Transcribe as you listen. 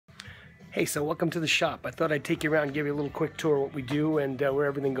Hey, so welcome to the shop. I thought I'd take you around and give you a little quick tour of what we do and where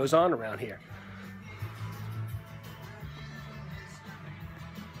everything goes on around here.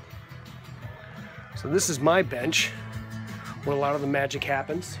 So this is my bench where a lot of the magic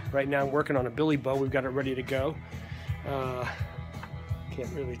happens. Right now I'm working on a billy bow. We've got it ready to go.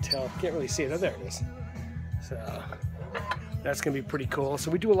 Can't really tell, can't really see it. Oh, there it is. So that's gonna be pretty cool.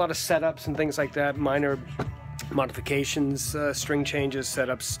 So we do a lot of setups and things like that, minor modifications, string changes,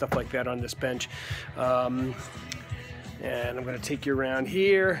 setups, stuff like that on this bench. And I'm going to take you around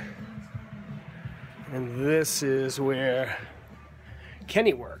here, and this is where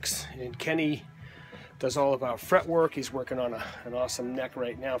Kenny works. And Kenny does all of our fret work. He's working on an awesome neck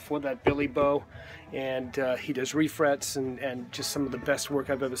right now for that billy bow, and he does refrets and just some of the best work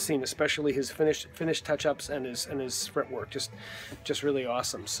I've ever seen, especially his finish touch-ups and his fret work. Just really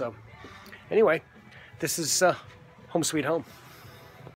awesome. So anyway, this is Home Sweet Home.